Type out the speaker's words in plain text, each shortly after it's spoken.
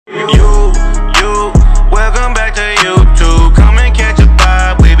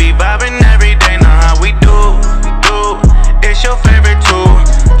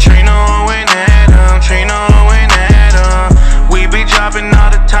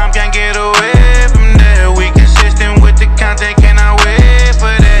can't get away from that. We consistent with the content, cannot wait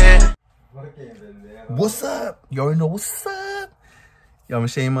for that. What's up? You already know what's up. Yo, I'm gonna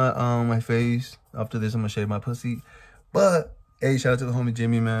shave my face. After this, I'm gonna shave my pussy. But hey, shout out to the homie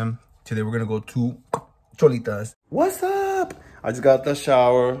Jimmy, man. Today we're gonna go to Cholitas. What's up? I just got the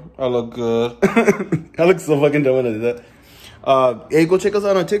shower. I look good. I look so fucking dumb when I did that. Hey, go check us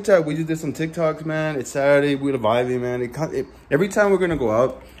out on TikTok. We just did some TikToks, man. It's Saturday. We're vibing, man. Every time we're gonna go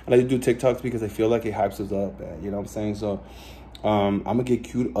out, I like to do TikToks because I feel like it hypes us up, man. You know what I'm saying? So, I'm gonna get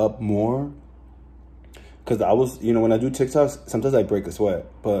queued up more. Cause I was, you know, when I do TikToks, sometimes I break a sweat.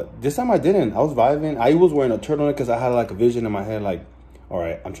 But this time I didn't. I was vibing. I was wearing a turtleneck because I had like a vision in my head, like, all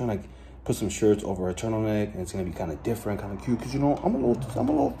right, I'm trying to put some shirts over a turtleneck, and it's gonna be kind of different, kind of cute. Cause you know, I'm a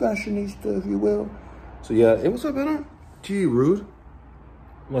little fashionista, if you will. So yeah, hey, what's up, man? Gee, rude.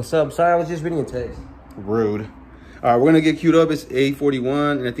 What's up? Sorry, I was just reading a text. Rude. All right, we're gonna get queued up. It's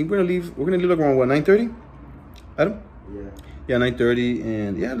 8:41, and I think we're gonna leave like around what, 9:30? Adam? Yeah. Yeah, 9:30,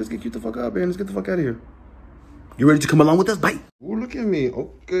 and yeah, let's get queued the fuck up, man. Let's get the fuck out of here. You ready to come along with us? Bye. Oh, look at me.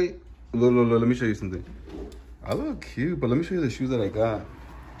 Okay. Look, let me show you something. I look cute, but let me show you the shoes that I got.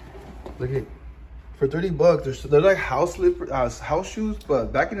 Look at, for 30 bucks, they're like house shoes,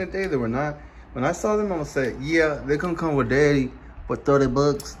 but back in the day, they were not. When I saw them, I'm gonna say, yeah, they can come with daddy for 30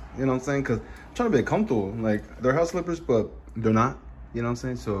 bucks. You know what I'm saying? Because I'm trying to be comfortable. Like, they're house slippers, but they're not. You know what I'm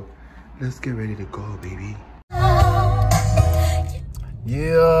saying? So, let's get ready to go, baby.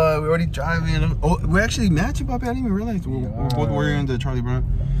 Yeah, we're already driving. Oh, we're actually matching, Poppy. I didn't even realize we're both wearing the Charlie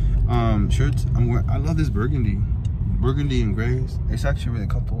Brown shirts. I love this burgundy and grays. It's actually really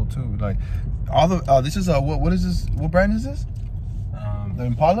comfortable too. Like all the this is what is this? What brand is this? The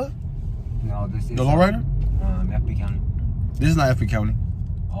Impala? No, this is the lowrider. FP County. This is not FP County.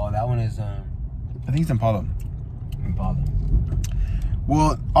 Oh, that one is. I think it's Impala. Impala.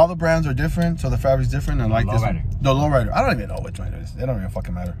 Well, all the brands are different, so the fabric's different. And like this one, the lowrider. I don't even know which one it is. It don't even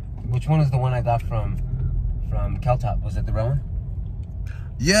fucking matter. Which one is the one I got from Keltop? Was it the red one?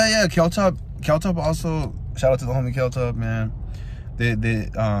 Yeah, Keltop also. Shout out to the homie Keltop, man.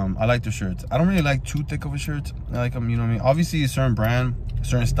 I like their shirts. I don't really like too thick of a shirt. I like them, you know what I mean? Obviously, a certain brand, a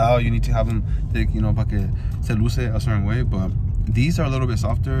certain style, you need to have them thick, you know, para que se luce a certain way. But these are a little bit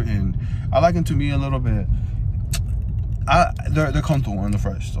softer, and I like them to be a little bit. They're comfortable and they're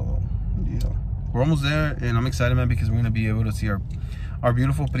fresh, so yeah, we're almost there, and I'm excited, man, because we're gonna be able to see our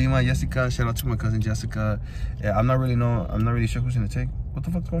beautiful prima Jessica. Shout out to my cousin Jessica. Yeah, I'm not really sure who's gonna take. What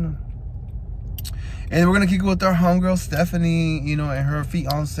the fuck's going on? And we're gonna kick it with our homegirl Stephanie, you know, and her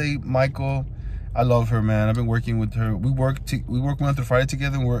fiance Michael. I love her, man. I've been working with her. We work Monday through Friday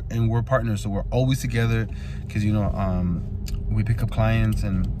together, and we're partners, so we're always together. Cause you know, we pick up clients,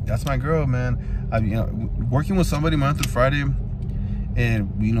 and that's my girl, man. You know, working with somebody Monday through Friday,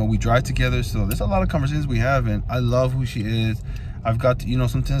 and you know, we drive together. So there's a lot of conversations we have, and I love who she is. I've got to, you know,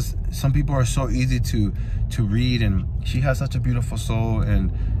 sometimes some people are so easy to read, and she has such a beautiful soul,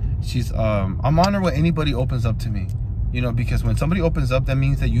 and she's I'm honored when anybody opens up to me. You know, because when somebody opens up, that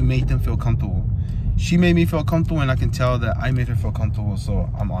means that you made them feel comfortable. She made me feel comfortable, and I can tell that I made her feel comfortable, so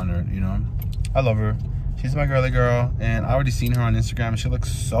I'm honored, you know. I love her. She's my girly girl, and I already seen her on Instagram, and she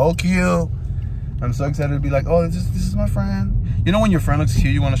looks so cute. I'm so excited to be like, oh, this is my friend. You know when your friend looks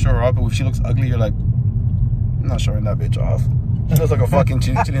cute, you want to show her off, but if she looks ugly, you're like, I'm not showing that bitch off. She looks like a fucking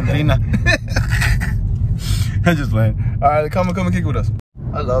chilindrina. I'm just playing. All right, come and kick with us.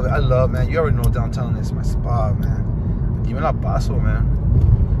 I love it, man. You already know downtown is my spot, man. Even La Paso, man.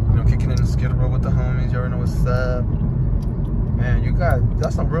 You know, kicking in the Skid Row with the homies. You already know what's up. Man,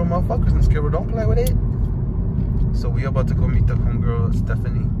 that's some real motherfuckers in Skid Row. Don't play with it. So we about to go meet the homegirl,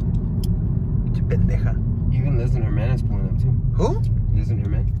 Stephanie. Pendeja. Even Liz and her man is pulling up too. Who? Liz and her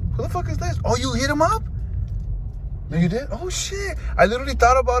man. Who the fuck is Liz? Oh, you hit him up? No, you did? Oh, shit. I literally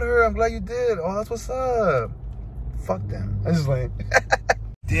thought about her. I'm glad you did. Oh, that's what's up. Fuck them. I just like...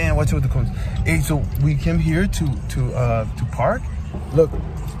 Damn, watch out with the cones. Hey, so we came here to park. Look,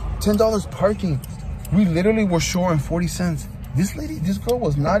 $10 parking. We literally were short on 40 cents. This girl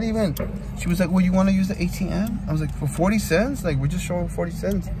was not even, she was like, well, you want to use the ATM? I was like, for 40 cents? Like, we're just showing 40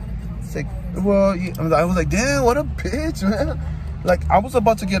 cents. It's like, well, yeah. I was like, damn, what a bitch, man. Like, I was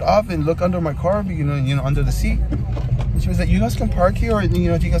about to get off and look under my car, you know, under the seat. And she was like, you guys can park here, or, you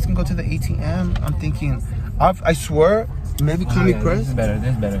know, you guys can go to the ATM. I'm thinking, I swear, maybe call me Chris. This is better.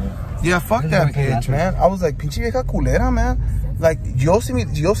 Yeah, fuck that bitch, man. I was like, pinche vieja culera, man. Like, yo si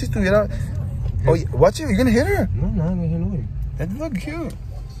estuviera... Oh, watch it, you're gonna hit her. No, I'm gonna hit nobody. That look cute.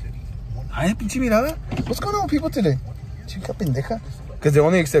 Ay, pinche mirada. What's going on with people today? Chica pendeja. Because they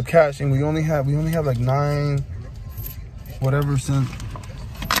only accept cash, and we only have like 9 whatever cents.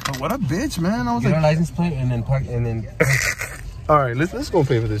 But what a bitch, man. I was Get like, our license plate and then park and then. all right, let's go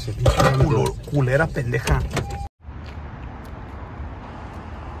pay for this shit. Culera pendeja.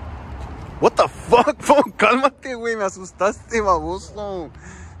 What the fuck, cálmate, güey, me asustaste, baboso.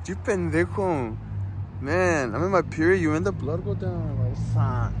 Che pendejo. Man, I'm in my period, you end the blood go down,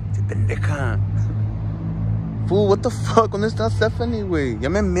 babosa. Che pendeja. Fool, what the fuck, ¿dónde está Stephanie, güey? Ya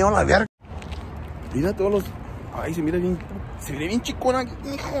me meo la verga. Mira todos los... Ay, se mira bien... Se ve bien chicona,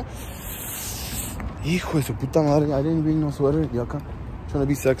 hijo. Hijo de su puta madre. I didn't bring no sweater. Y acá. Trying to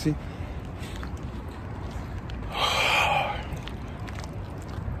be sexy.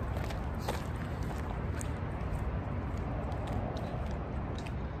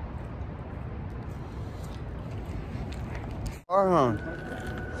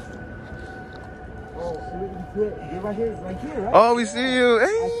 You're right here, right? Oh, we see you.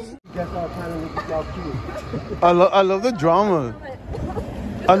 Hey. I love the drama.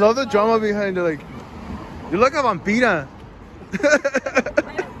 I love the drama behind it. Like, you're like a vampira.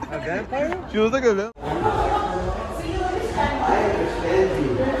 A vampire? She looks like a vampire.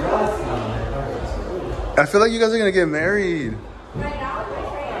 I feel like you guys are gonna get married.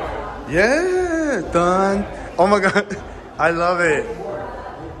 Yeah, done. Oh my god, I love it.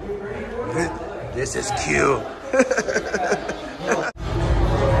 This is cute.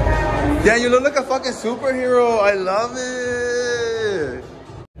 Yeah, you look like a fucking superhero. I love it.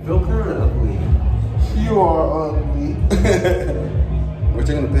 Real kind of ugly. You are ugly. We're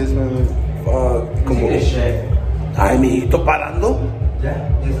taking the piss, man. Fuck. Come on. Ay, mijito, parando. Yeah,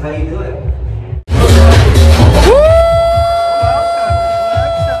 that's how you do it.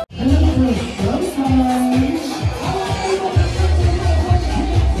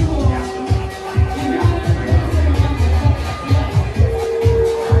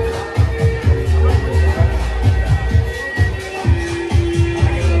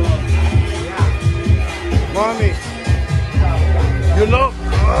 Mommy, you look.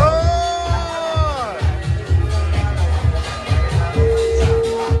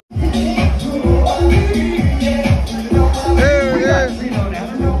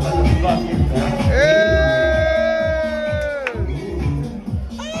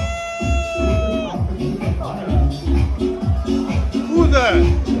 Who's that?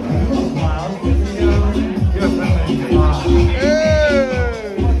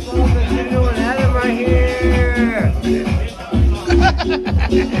 Trino and Adam right here.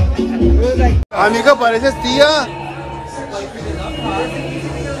 Amiga, pareces tía.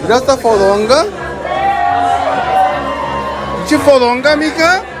 Mira esta fodonga. ¿Qué fodonga,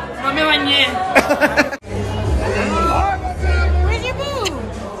 amiga? No me bañé. Where's your boo?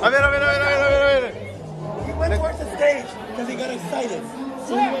 A ver. He went towards the stage because he got excited.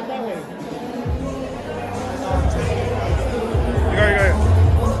 So he went that way. You got it.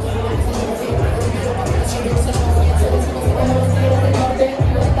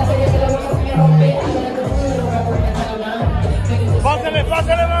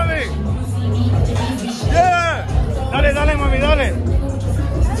 Pásale, mami. Yeah. Dale, mami, dale.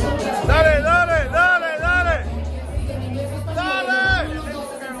 Dale.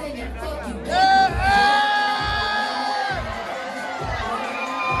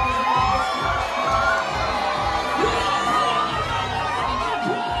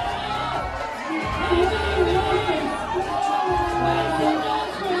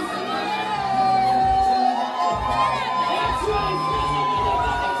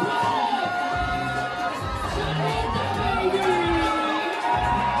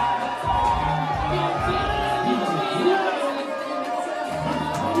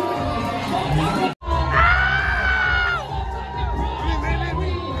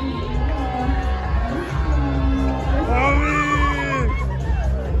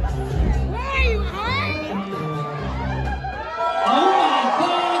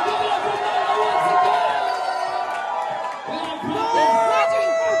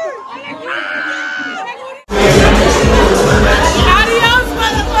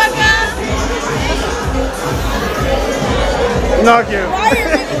 Knock you. Why are you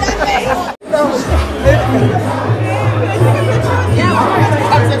making that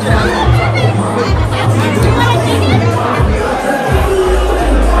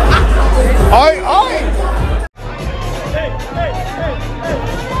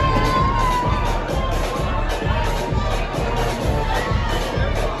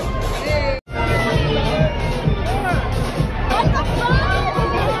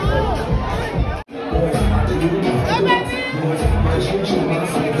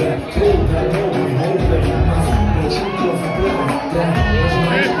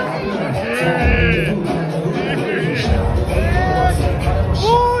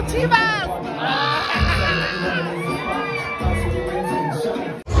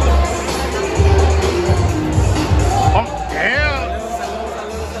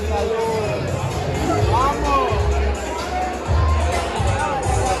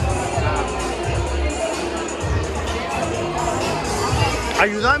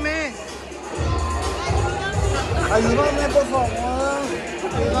Ayúdame. Ayúdame, por favor.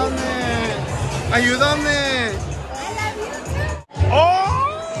 Ayúdame. Ayúdame. Oh.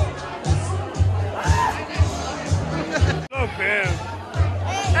 Look, man.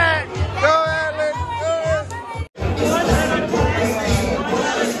 Hey, go ahead, let's do it.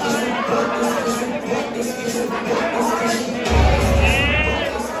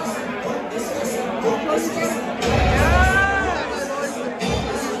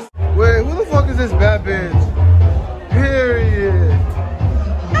 Wait, who the fuck is this bad bitch? Period.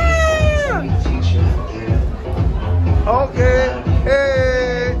 Ah! Okay.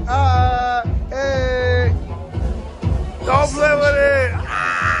 Hey. Hey. Don't play with it. Ah!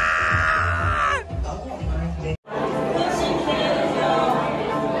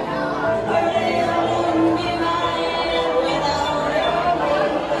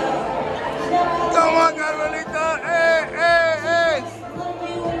 Come on, Carmelita. Hey, hey, hey.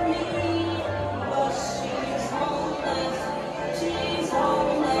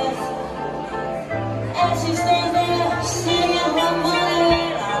 She stays there, singing the money.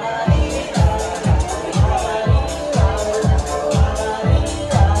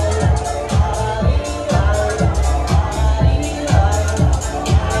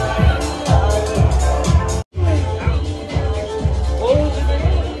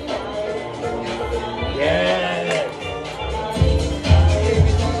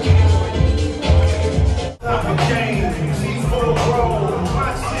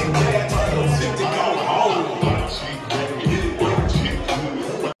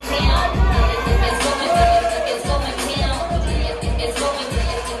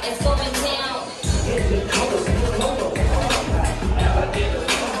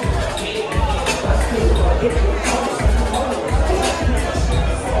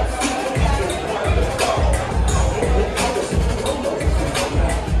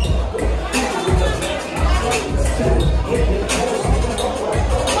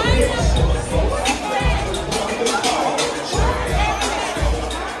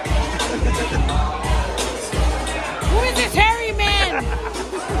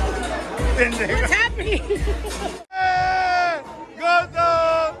 What's happening? Hey, go,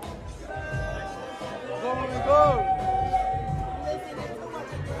 dog. Go.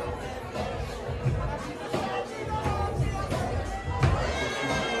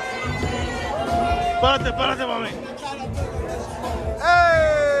 Párate, mami. Hey.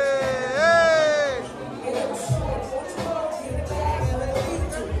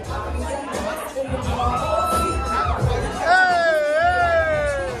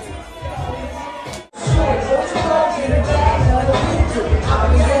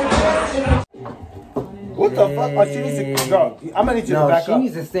 What the fuck? Oh, she needs to go. I'm gonna need you to back up. She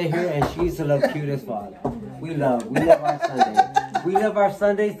needs to stay here and she needs to look cute as fuck. We love our Sundays. We love our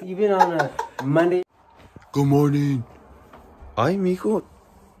Sundays even on a Monday. Good morning. Ay, mijo.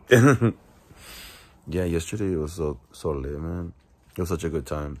 Yeah, yesterday it was so lit, man. It was such a good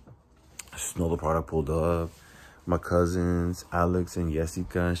time. Snow the product pulled up. My cousins, Alex and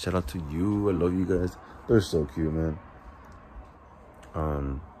Jessica. Shout out to you. I love you guys. They're so cute, man.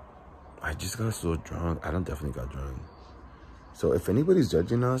 I just got so drunk. Adam definitely got drunk. So if anybody's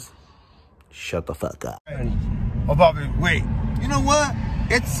judging us, shut the fuck up. Oh, Bobby, wait. You know what?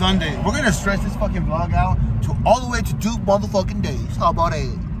 It's Sunday. We're gonna stretch this fucking vlog out to all the way to 2 motherfucking days. How about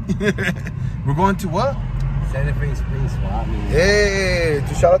it? We're going to what? Santa Fe Spring Swap Meet. Hey,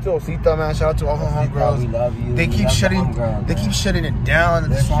 shout out to Osita, man. Shout out to all her homegirls. We love you. They keep shutting it down at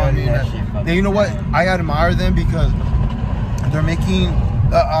the swap meet. And you know what? I admire them because they're making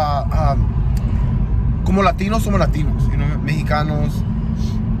como Latinos somos Latinos, you know, Mexicanos.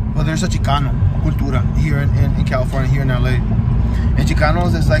 Well, there's a Chicano cultura here in California, here in LA. And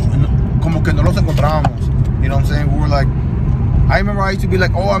Chicanos is like como que no los encontrábamos. You know what I'm saying? We were like, I remember I used to be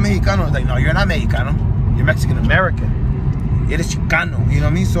like, oh, I'm Mexicano. It's like, no, you're not Mexicano. You're Mexican American. It is Chicano. You know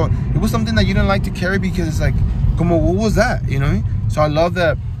what I mean? So it was something that you didn't like to carry because it's like, como, what was that? You know what I mean? So I love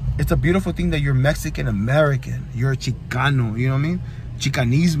that. It's a beautiful thing that you're Mexican American. You're a Chicano. You know what I mean?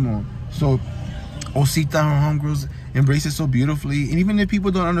 Chicanismo. So Osita and her homegirls embrace it so beautifully. And even if people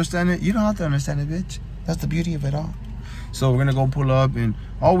don't understand it, you don't have to understand it, bitch. That's the beauty of it all. So we're gonna go pull up and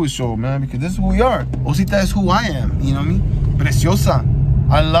always show, man, because this is who we are. Osita is who I am, you know what I mean? Preciosa.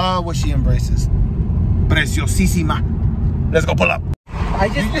 I love what she embraces. Preciosísima. Let's go pull up. I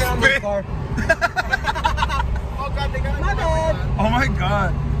just spit on this car. Oh God, they got my bad. Oh my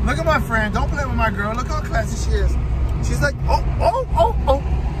God. Look at my friend. Don't play with my girl. Look how classy she is. She's like, oh.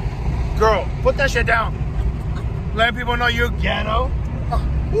 Girl, put that shit down. Let people know you're ghetto.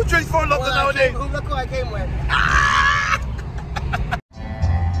 Who drinks for Loco nowadays? Look who I came with.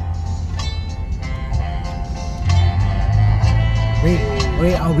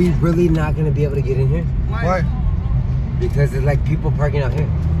 Wait, are we really not gonna be able to get in here? Why? Because there's like people parking out here.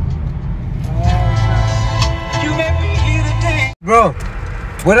 Bro,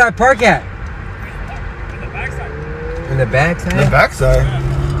 where did I park at? In the backside? The backside?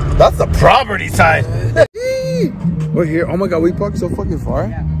 That's the property side. We're here. Oh my god, we parked so fucking far.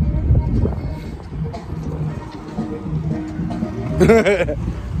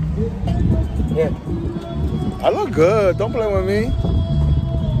 Yeah. I look good. Don't play with me.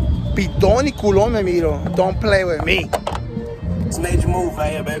 Pitón y culón me miro. Don't play with me. It's a major move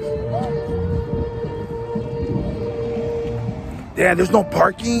right here, baby. Damn, there's no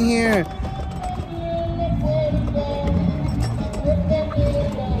parking here.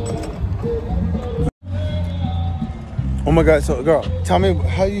 Oh my god, so girl, tell me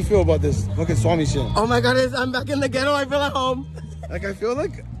how you feel about this fucking Swami shit. Oh my god, I'm back in the ghetto. I feel at home. Like, I feel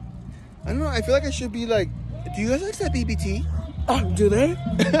like, I don't know, I feel like I should be like, do you guys accept BBT? Oh, do they?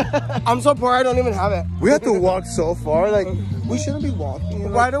 I'm so poor, I don't even have it. We have to walk so far, like, we shouldn't be walking. You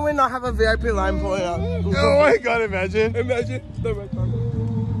know? Why do we not have a VIP line pulling up? Oh my god, imagine. Imagine. The red car.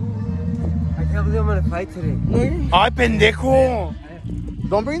 I can't believe I'm gonna fight today. Ay, pendejo.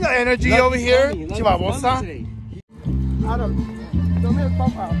 Don't bring the energy over here, chivabosa. Adam, show me a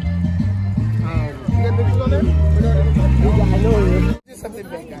profile. You got pictures on there? I know it is. Do something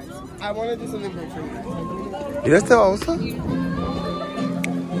big, guys. I want to do something big for you guys. ¿Y este babosa?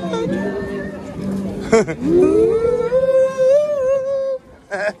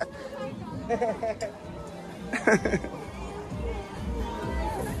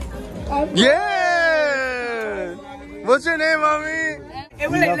 Yeah! What's your name, mommy? It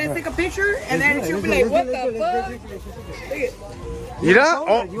was like, let's take a picture, and then she'll be like, what the fuck? Mira,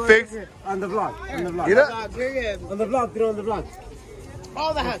 oh, fix. On the vlog. On the vlog. Mira. On the vlog, throw on the vlog.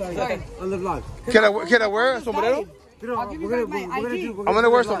 All the hats, sorry. On the vlog. Can I wear a sombrero? I'll give you guys my IG. I'm gonna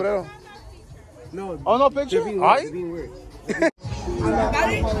wear a sombrero. No. Oh, no picture? Ay? Being weird. I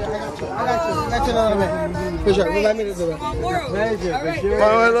got you. Got you another man. For sure. Let me do that. Pleasure, for sure. Oh,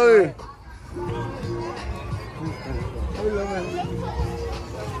 I love you.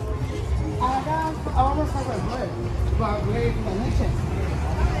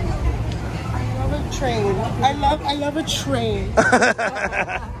 I love a train.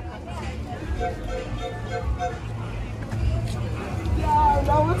 Yeah,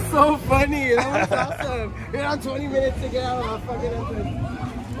 that was so funny. That was awesome. We had 20 minutes to get out of our fucking entrance.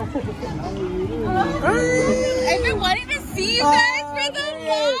 I've been wanting to see you guys for the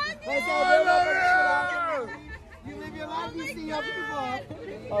longest. You live your life, you see your people.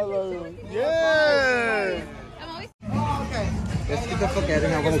 I love you. Yeah! I'm always Let's get the fuck out of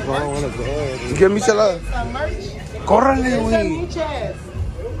here. I wanna go. Give me chala. Some merch. Córrele, Some güey. new chairs.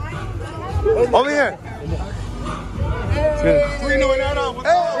 Over here. Trino and Adam.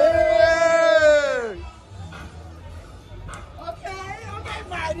 Hey!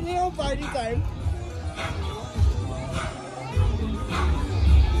 Okay, party time.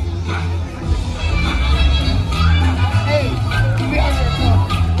 Hey, we are here.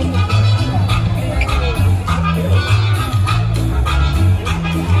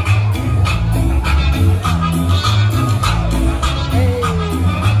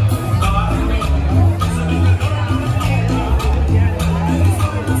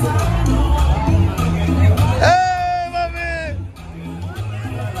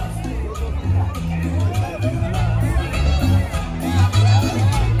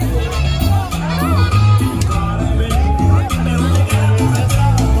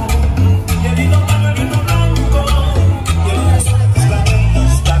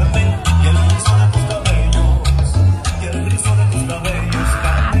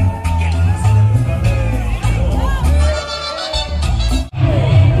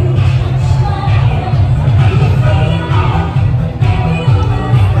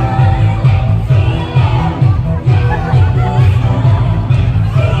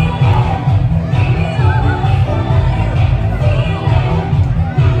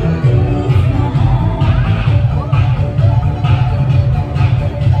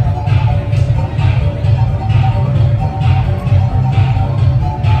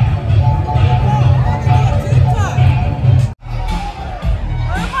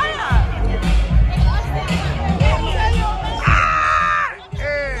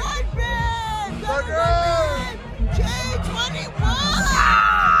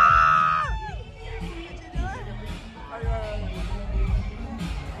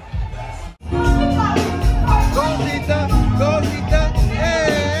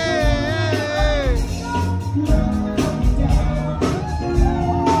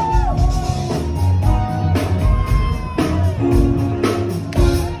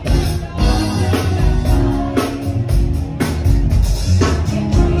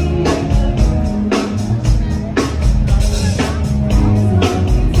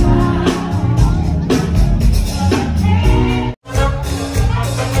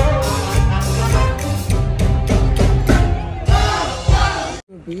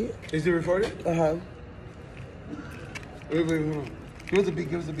 Is it recorded? Uh-huh. Wait, hold on. Give us a beat,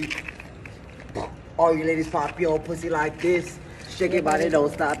 give us a beat. All you ladies pop your pussy like this. Shake your body,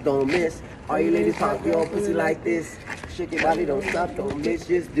 don't stop, don't miss. All you ladies pop your pussy like this. Shake your body, don't stop, don't miss.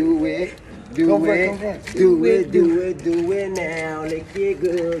 Just do it. Do it now. Lick it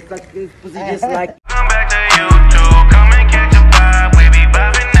good. Suck this pussy just like. Come back to you.